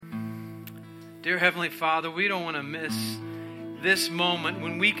Dear Heavenly Father, we don't want to miss this moment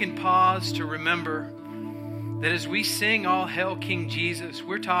when we can pause to remember that as we sing All Hail King Jesus,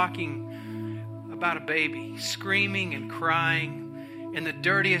 we're talking about a baby screaming and crying in the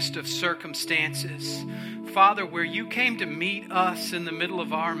dirtiest of circumstances. Father, where you came to meet us in the middle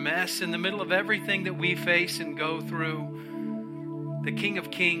of our mess, in the middle of everything that we face and go through, the King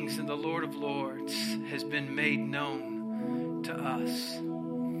of Kings and the Lord of Lords has been made known to us.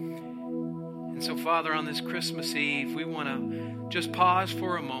 And so, Father, on this Christmas Eve, we want to just pause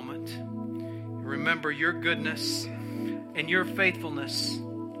for a moment and remember your goodness and your faithfulness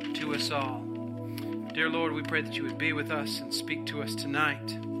to us all. Dear Lord, we pray that you would be with us and speak to us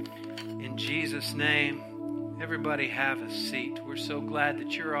tonight. In Jesus' name, everybody have a seat. We're so glad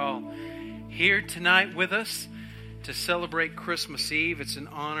that you're all here tonight with us to celebrate Christmas Eve. It's an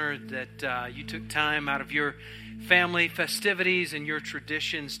honor that you took time out of your family festivities and your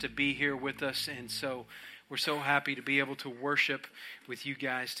traditions to be here with us. And so we're so happy to be able to worship with you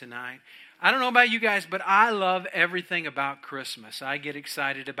guys tonight. I don't know about you guys, but I love everything about Christmas. I get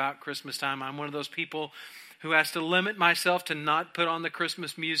excited about Christmas time. I'm one of those people who has to limit myself to not put on the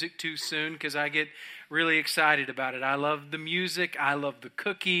Christmas music too soon because I get really excited about it. I love the music. I love the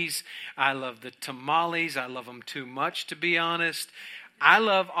cookies. I love the tamales. I love them too much, to be honest. I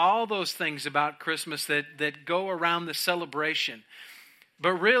love all those things about Christmas that go around the celebration.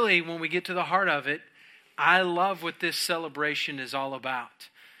 But really, when we get to the heart of it, I love what this celebration is all about.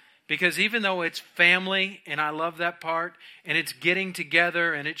 Because even though it's family, and I love that part, and it's getting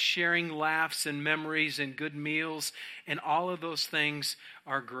together, and it's sharing laughs and memories and good meals, and all of those things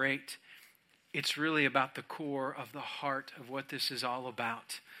are great, it's really about the core of the heart of what this is all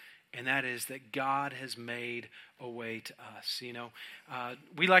about. And that is that God has made a way to us. You know,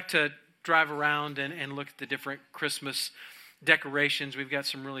 we like to drive around and look at the different Christmas decorations. We've got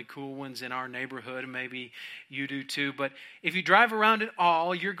some really cool ones in our neighborhood, and maybe you do too. But if you drive around at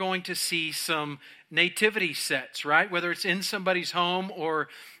all, you're going to see some nativity sets, right? Whether it's in somebody's home or,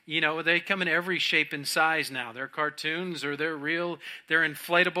 you know, they come in every shape and size now. They're cartoons or they're real, they're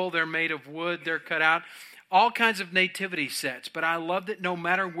inflatable, they're made of wood, they're cut out. All kinds of nativity sets. But I love that no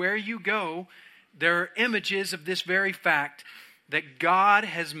matter where you go, there are images of this very fact that God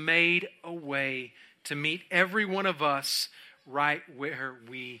has made a way to meet every one of us right where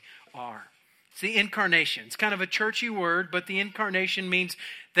we are. It's the incarnation. It's kind of a churchy word, but the incarnation means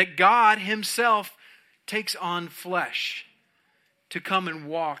that God himself takes on flesh to come and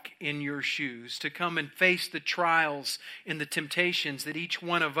walk in your shoes, to come and face the trials and the temptations that each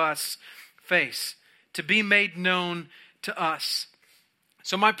one of us face, to be made known to us.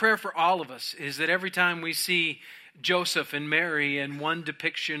 So my prayer for all of us is that every time we see Joseph and Mary in one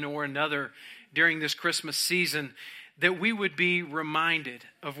depiction or another during this Christmas season, that we would be reminded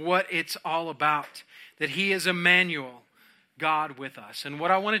of what it's all about, that he is Emmanuel, God with us. And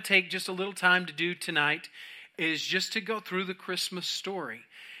what I want to take just a little time to do tonight is just to go through the Christmas story.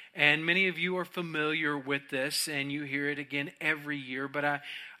 And many of you are familiar with this, and you hear it again every year. But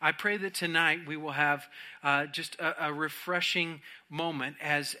I pray that tonight we will have just a refreshing moment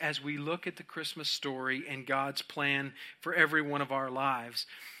as we look at the Christmas story and God's plan for every one of our lives.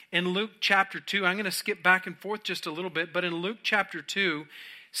 In Luke chapter 2, I'm going to skip back and forth just a little bit, but in Luke chapter 2,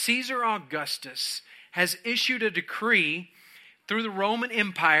 Caesar Augustus has issued a decree through the Roman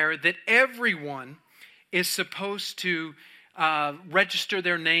Empire that everyone is supposed to register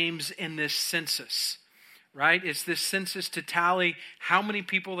their names in this census, right? It's this census to tally how many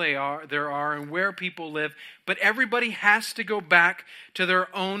people there are and where people live, but everybody has to go back to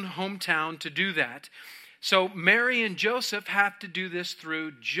their own hometown to do that. So Mary and Joseph have to do this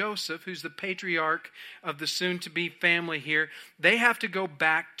through Joseph, who's the patriarch of the soon-to-be family here. They have to go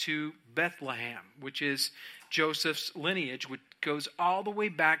back to Bethlehem, which is Joseph's lineage, which goes all the way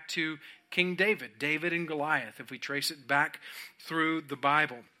back to King David and Goliath, if we trace it back through the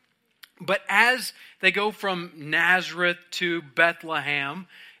Bible. But as they go from Nazareth to Bethlehem,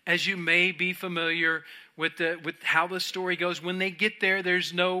 as you may be familiar with how the story goes, when they get there,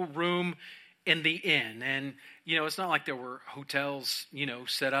 there's no room in the inn. And, you know, it's not like there were hotels, you know,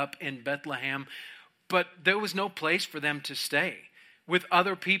 set up in Bethlehem, but there was no place for them to stay with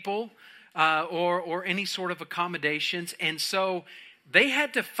other people or any sort of accommodations. And so they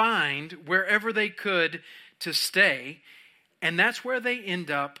had to find wherever they could to stay. And that's where they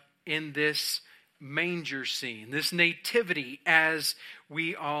end up in this manger scene, this nativity as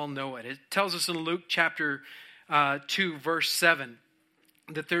we all know it. It tells us in Luke chapter 2, verse 7,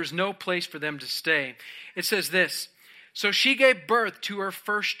 that there's no place for them to stay. It says this, "So she gave birth to her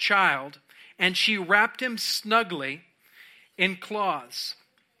first child, and she wrapped him snugly in cloths.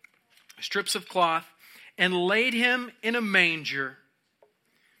 strips of cloth, and laid him in a manger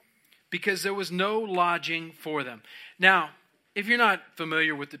because there was no lodging for them. Now, if you're not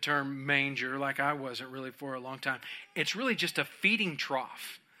familiar with the term manger, like I wasn't really for a long time, it's really just a feeding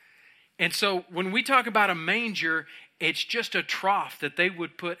trough. And so when we talk about a manger, it's just a trough that they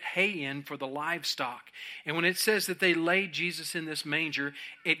would put hay in for the livestock. And when it says that they laid Jesus in this manger,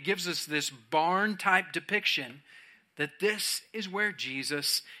 it gives us this barn-type depiction that this is where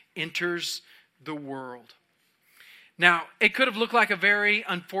Jesus enters the world. Now, it could have looked like a very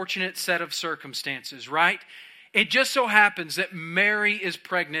unfortunate set of circumstances, right? It just so happens that Mary is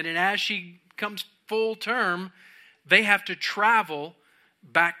pregnant, and as she comes full term, they have to travel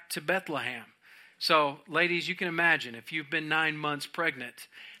back to Bethlehem. So, ladies, you can imagine if you've been 9 months pregnant,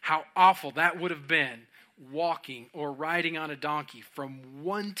 how awful that would have been walking or riding on a donkey from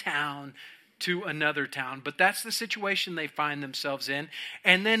one town to another town. But that's the situation they find themselves in.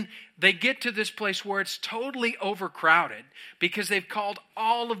 And then they get to this place where it's totally overcrowded because they've called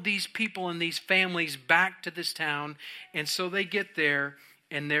all of these people and these families back to this town. And so they get there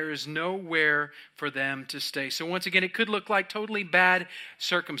and there is nowhere for them to stay. So once again, it could look like totally bad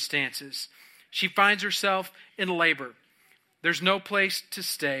circumstances. She finds herself in labor. There's no place to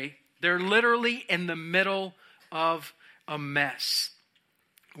stay. They're literally in the middle of a mess.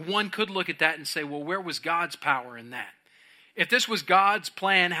 One could look at that and say, well, where was God's power in that? If this was God's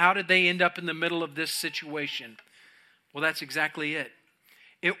plan, how did they end up in the middle of this situation? Well, that's exactly it.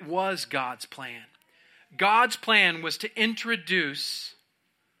 It was God's plan. God's plan was to introduce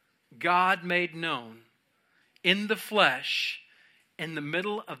God made known in the flesh in the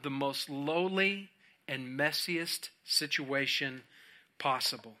middle of the most lowly and messiest situation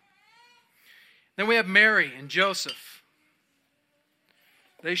possible. Then we have Mary and Joseph.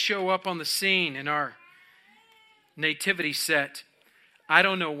 They show up on the scene in our nativity set. I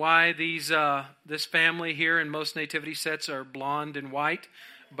don't know why this family here in most nativity sets are blonde and white,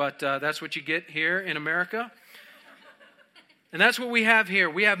 but that's what you get here in America. And that's what we have here.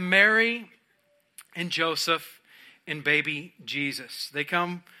 We have Mary and Joseph and baby Jesus. They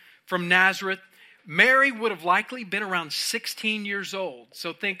come from Nazareth. Mary would have likely been around 16 years old.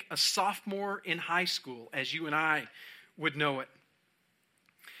 So think a sophomore in high school, as you and I would know it.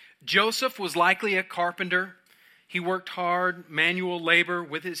 Joseph was likely a carpenter. He worked hard, manual labor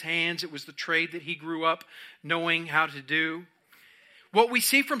with his hands. It was the trade that he grew up knowing how to do. What we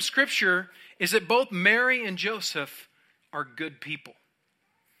see from Scripture is that both Mary and Joseph are good people.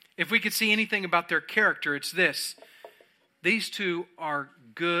 If we could see anything about their character, it's this. These two are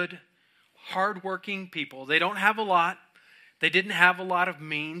good, hardworking people. They don't have a lot. They didn't have a lot of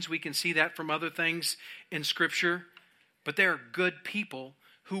means. We can see that from other things in Scripture. But they are good people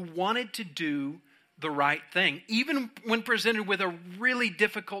who wanted to do the right thing, even when presented with a really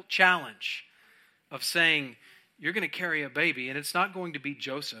difficult challenge of saying, you're going to carry a baby, and it's not going to be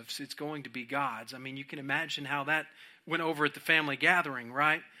Joseph's, it's going to be God's. I mean, you can imagine how that went over at the family gathering,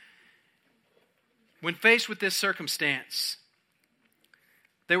 right? When faced with this circumstance,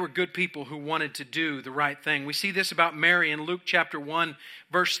 they were good people who wanted to do the right thing. We see this about Mary in Luke chapter 1,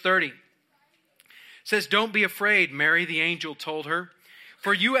 verse 30. It says, "Don't be afraid, Mary," the angel told her,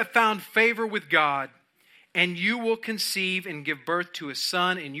 "for you have found favor with God, and you will conceive and give birth to a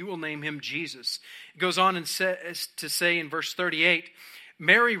son, and you will name him Jesus." It goes on and says to say in verse 38,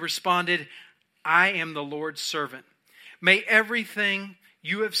 Mary responded, "I am the Lord's servant. May everything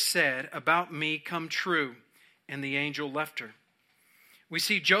you have said about me come true." And the angel left her. We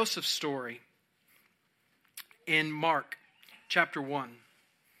see Joseph's story in Mark chapter 1,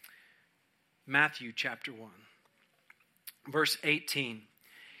 Matthew chapter 1, verse 18.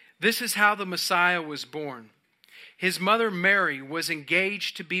 This is how the Messiah was born. His mother Mary was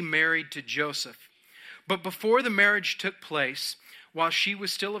engaged to be married to Joseph. But before the marriage took place, while she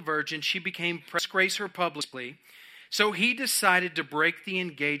was still a virgin, she became pregnant, disgrace her publicly. So he decided to break the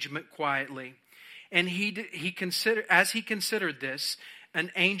engagement quietly. And as he considered this,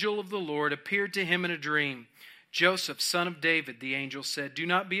 an angel of the Lord appeared to him in a dream. "Joseph, son of David," the angel said, "do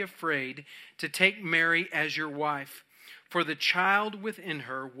not be afraid to take Mary as your wife. For the child within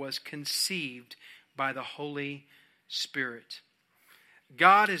her was conceived by the Holy Spirit."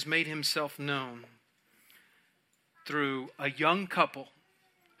 God has made himself known through a young couple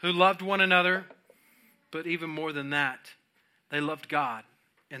who loved one another, but even more than that, they loved God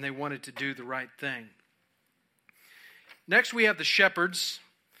and they wanted to do the right thing. Next we have the shepherds.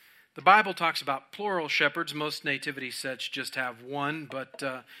 The Bible talks about plural shepherds. Most nativity sets just have one, but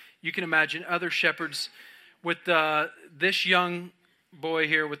you can imagine other shepherds with this young boy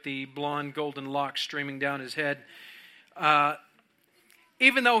here with the blonde golden locks streaming down his head.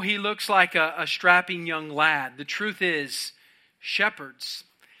 even though he looks like a strapping young lad, the truth is, shepherds,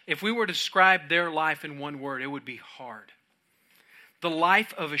 if we were to describe their life in one word, it would be hard. The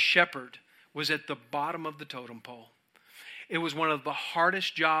life of a shepherd was at the bottom of the totem pole. It was one of the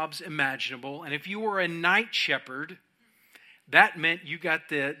hardest jobs imaginable. And if you were a night shepherd, that meant you got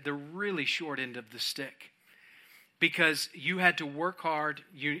the really short end of the stick. Because you had to work hard.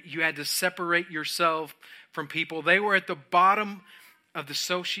 You had to separate yourself from people. They were at the bottom of the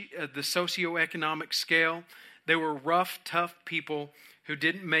socioeconomic scale. They were rough, tough people who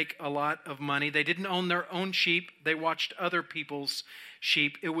didn't make a lot of money. They didn't own their own sheep. They watched other people's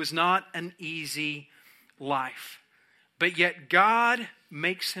sheep. It was not an easy life. But yet God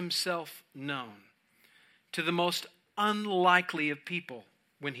makes himself known to the most unlikely of people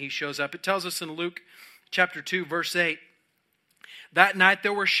when he shows up. It tells us in Luke chapter 2, verse 8, that night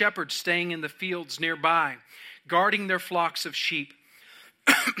there were shepherds staying in the fields nearby, guarding their flocks of sheep.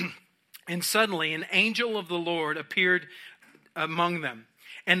 And suddenly an angel of the Lord appeared among them,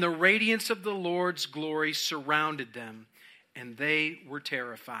 and the radiance of the Lord's glory surrounded them, and they were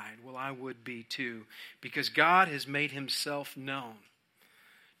terrified. Well, I would be too, because God has made himself known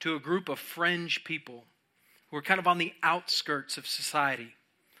to a group of fringe people who were kind of on the outskirts of society,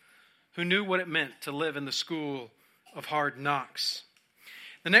 who knew what it meant to live in the school of hard knocks.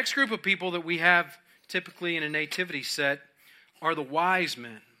 The next group of people that we have typically in a nativity set are the wise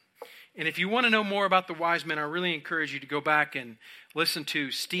men. And if you want to know more about the wise men, I really encourage you to go back and listen to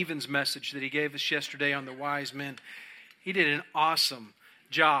Stephen's message that he gave us yesterday on the wise men. He did an awesome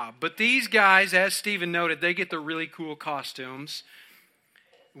job. But these guys, as Stephen noted, they get the really cool costumes.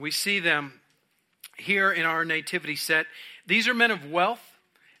 We see them here in our nativity set. These are men of wealth.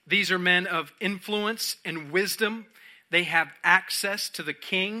 These are men of influence and wisdom. They have access to the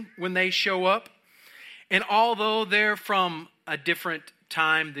king when they show up. And although they're from a different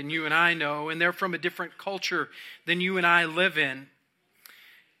time than you and I know, and they're from a different culture than you and I live in,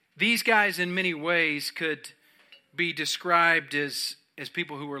 these guys in many ways could be described as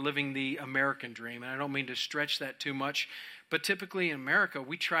people who are living the American dream. And I don't mean to stretch that too much, but typically in America,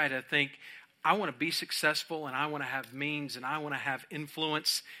 we try to think, I want to be successful, and I want to have means, and I want to have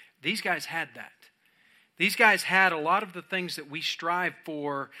influence. These guys had that. These guys had a lot of the things that we strive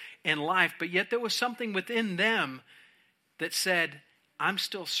for in life, but yet there was something within them that said, I'm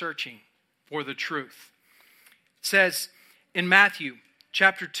still searching for the truth. It says in Matthew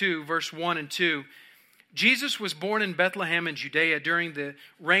chapter 2, verse 1 and 2, Jesus was born in Bethlehem in Judea during the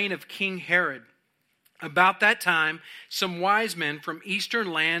reign of King Herod. About that time, some wise men from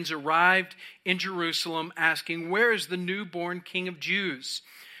eastern lands arrived in Jerusalem asking, where is the newborn King of Jews?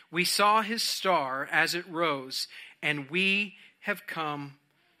 We saw his star as it rose, and we have come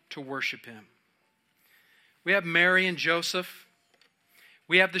to worship him. We have Mary and Joseph.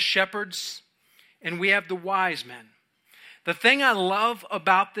 We have the shepherds, and we have the wise men. The thing I love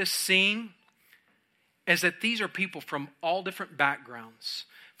about this scene is that these are people from all different backgrounds,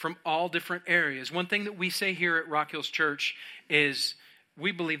 from all different areas. One thing that we say here at Rock Hills Church is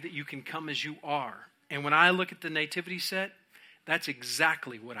we believe that you can come as you are. And when I look at the nativity set, that's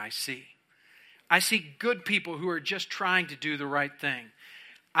exactly what I see. I see good people who are just trying to do the right thing.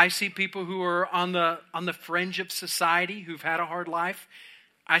 I see people who are on the fringe of society, who've had a hard life.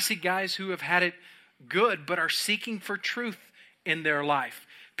 I see guys who have had it good, but are seeking for truth in their life.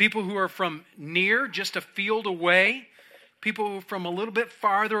 People who are from near, just a field away. People who are from a little bit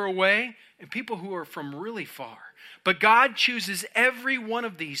farther away. And people who are from really far. But God chooses every one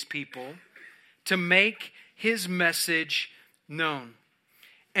of these people to make his message known.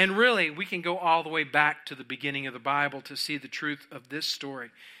 And really, we can go all the way back to the beginning of the Bible to see the truth of this story.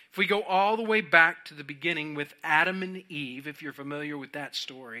 If we go all the way back to the beginning with Adam and Eve, if you're familiar with that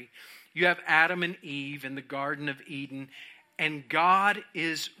story, you have Adam and Eve in the Garden of Eden, and God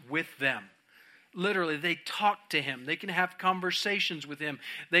is with them. Literally, they talk to him. They can have conversations with him.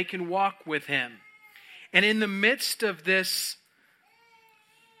 They can walk with him. And in the midst of this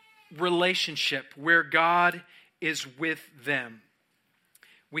relationship where God is with them,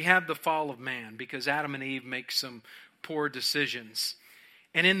 we have the fall of man because Adam and Eve make some poor decisions.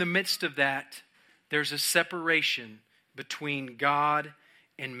 And in the midst of that, there's a separation between God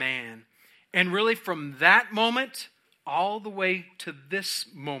and man. And really from that moment all the way to this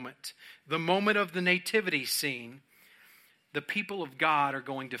moment, the moment of the nativity scene, the people of God are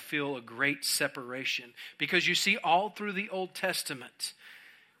going to feel a great separation. Because you see, all through the Old Testament,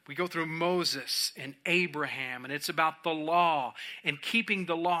 We go through Moses and Abraham, and it's about the law and keeping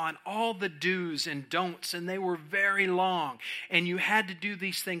the law and all the do's and don'ts, and they were very long. And you had to do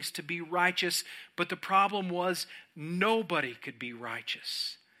these things to be righteous, but the problem was nobody could be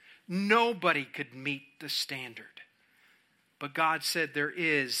righteous. Nobody could meet the standard. But God said there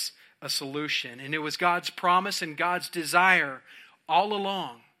is a solution, and it was God's promise and God's desire all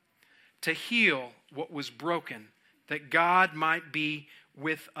along to heal what was broken, that God might be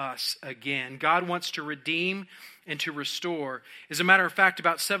with us again. God wants to redeem and to restore. As a matter of fact,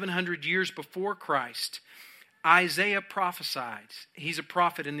 about 700 years before Christ, Isaiah prophesied. He's a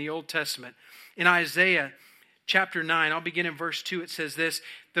prophet in the Old Testament. In Isaiah chapter 9, I'll begin in verse 2. It says this: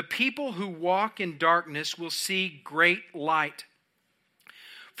 "The people who walk in darkness will see great light.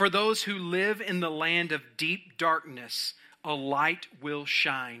 For those who live in the land of deep darkness, a light will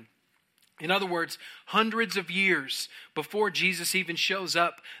shine." In other words, hundreds of years before Jesus even shows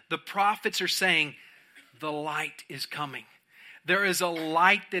up, the prophets are saying, the light is coming. There is a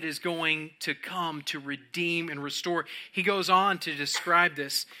light that is going to come to redeem and restore. He goes on to describe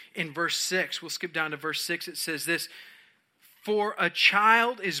this in verse 6. We'll skip down to verse 6. It says this: "For a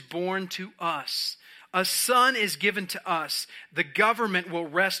child is born to us. A son is given to us. The government will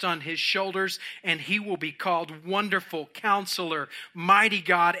rest on his shoulders, and he will be called Wonderful Counselor, Mighty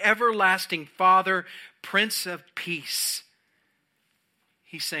God, Everlasting Father, Prince of Peace."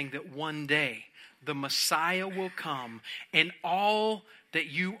 He's saying that one day the Messiah will come, and all that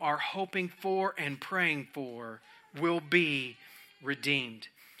you are hoping for and praying for will be redeemed.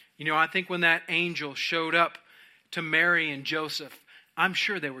 You know, I think when that angel showed up to Mary and Joseph, I'm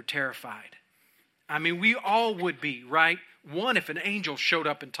sure they were terrified. I mean, we all would be, right? One, if an angel showed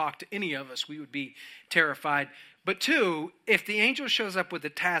up and talked to any of us, we would be terrified. But two, if the angel shows up with a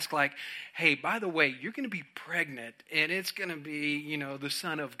task like, hey, by the way, you're going to be pregnant and it's going to be, the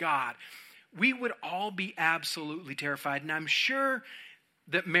Son of God, we would all be absolutely terrified. And I'm sure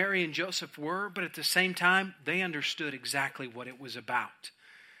that Mary and Joseph were, but at the same time, they understood exactly what it was about.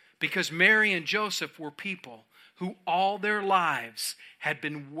 Because Mary and Joseph were people who all their lives had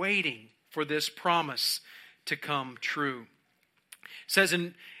been waiting for this promise to come true. It says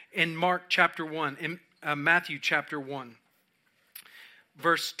in Mark chapter 1, in Matthew chapter 1,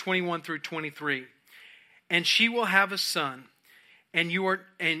 verse 21 through 23, "And she will have a son, and you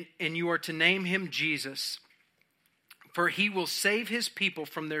are to name him Jesus, for he will save his people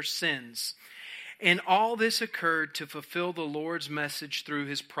from their sins." And all this occurred to fulfill the Lord's message through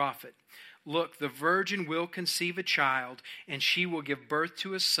his prophet. "Look, the virgin will conceive a child, and she will give birth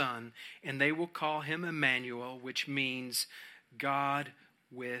to a son, and they will call him Emmanuel," which means God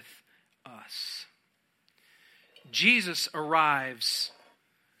with us. Jesus arrives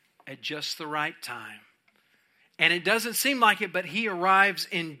at just the right time. And it doesn't seem like it, but he arrives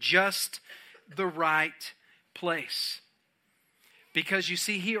in just the right place. Because you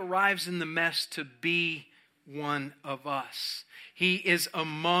see, he arrives in the mess to be one of us. He is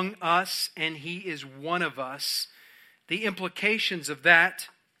among us, and he is one of us. The implications of that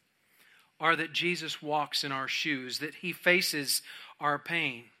are that Jesus walks in our shoes, that he faces our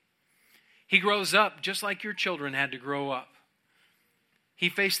pain. He grows up just like your children had to grow up. He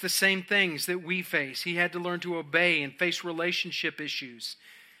faced the same things that we face. He had to learn to obey and face relationship issues.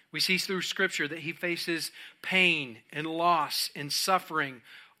 We see through Scripture that he faces pain and loss and suffering,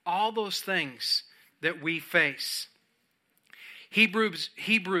 all those things that we face.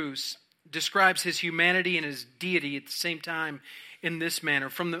 Hebrews describes his humanity and his deity at the same time in this manner.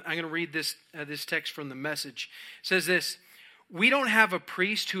 I'm going to read this text from the Message. It says this: "We don't have a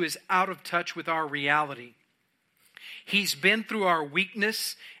priest who is out of touch with our reality. He's been through our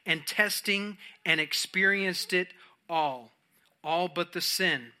weakness and testing and experienced it all but the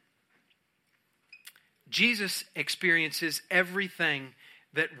sin." Jesus experiences everything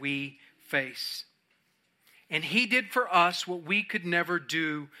that we face. And he did for us what we could never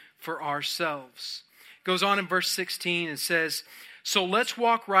do for ourselves. Goes on in verse 16 and says, "So let's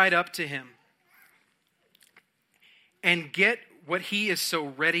walk right up to him and get what he is so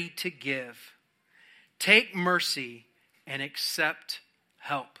ready to give. Take mercy and accept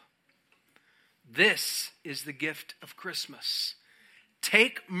help." This is the gift of Christmas.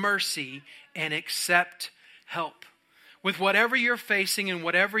 Take mercy and accept help. With whatever you're facing and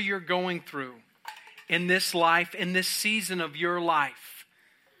whatever you're going through in this life, in this season of your life,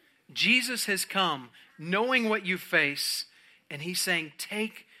 Jesus has come knowing what you face, and he's saying,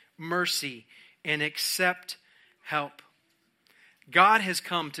 take mercy and accept help. God has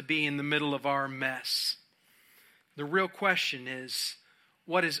come to be in the middle of our mess. The real question is,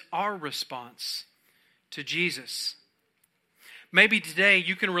 what is our response to Jesus? Maybe today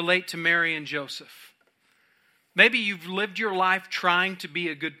you can relate to Mary and Joseph. Maybe you've lived your life trying to be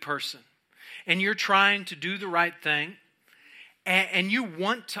a good person, and you're trying to do the right thing, and you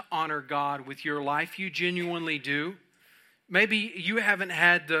want to honor God with your life. You genuinely do. Maybe you haven't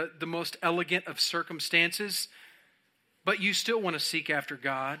had the most elegant of circumstances, but you still want to seek after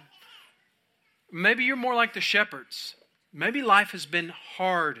God. Maybe you're more like the shepherds. Maybe life has been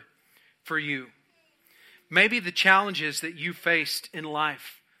hard for you. Maybe the challenges that you faced in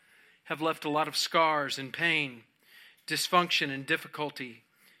life have left a lot of scars and pain, dysfunction and difficulty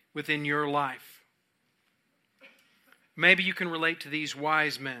within your life. Maybe you can relate to these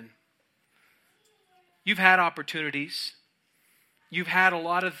wise men. You've had opportunities. You've had a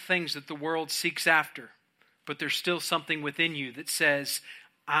lot of things that the world seeks after, but there's still something within you that says,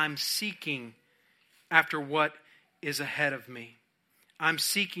 I'm seeking after what is ahead of me. I'm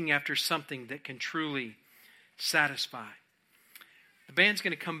seeking after something that can truly satisfy. The band's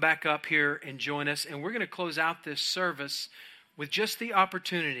going to come back up here and join us, and we're going to close out this service with just the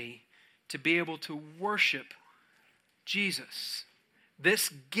opportunity to be able to worship Jesus, this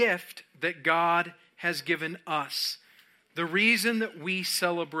gift that God has given us, the reason that we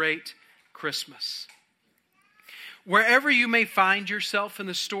celebrate Christmas. Wherever you may find yourself in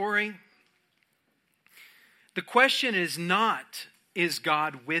the story, the question is not, is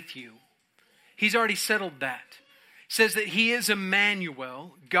God with you? He's already settled that. It says that He is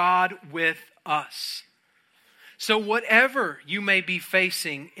Emmanuel, God with us. So whatever you may be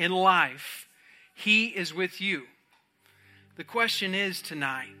facing in life, He is with you. The question is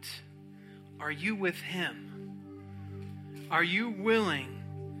tonight, are you with Him? Are you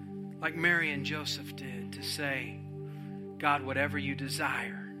willing, like Mary and Joseph did, to say, God, whatever you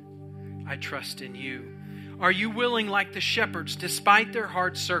desire, I trust in you? Are you willing, like the shepherds, despite their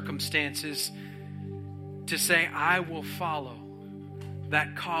hard circumstances, to say, I will follow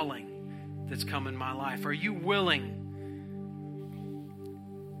that calling that's come in my life? Are you willing,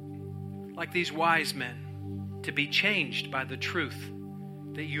 like these wise men, to be changed by the truth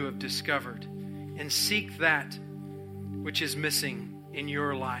that you have discovered and seek that which is missing in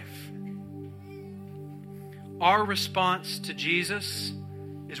your life? Our response to Jesus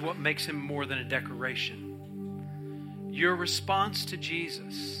is what makes Him more than a decoration. Your response to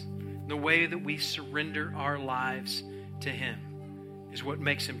Jesus, the way that we surrender our lives to Him, is what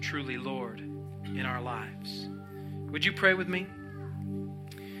makes Him truly Lord in our lives. Would you pray with me?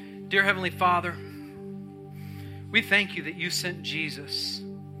 Dear Heavenly Father, we thank You that You sent Jesus.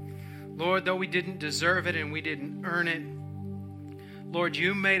 Lord, though we didn't deserve it and we didn't earn it, Lord,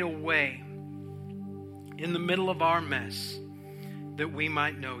 You made a way in the middle of our mess that we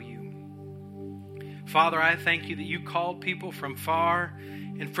might know You. Father, I thank You that You called people from far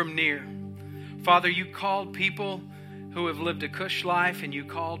and from near. Father, You called people who have lived a cush life, and You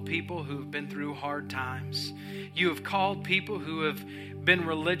called people who have been through hard times. You have called people who have been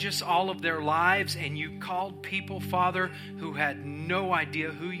religious all of their lives, and You called people, Father, who had no idea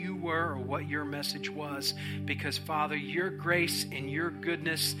who You were or what Your message was, because, Father, Your grace and Your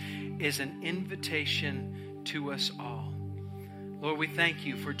goodness is an invitation to us all. Lord, we thank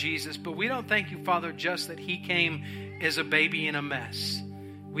You for Jesus, but we don't thank You, Father, just that He came as a baby in a mess.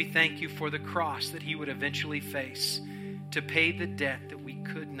 We thank You for the cross that He would eventually face to pay the debt that we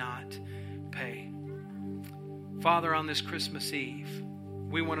could not pay. Father, on this Christmas Eve,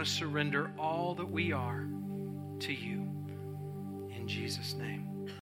 we want to surrender all that we are to You. In Jesus' name.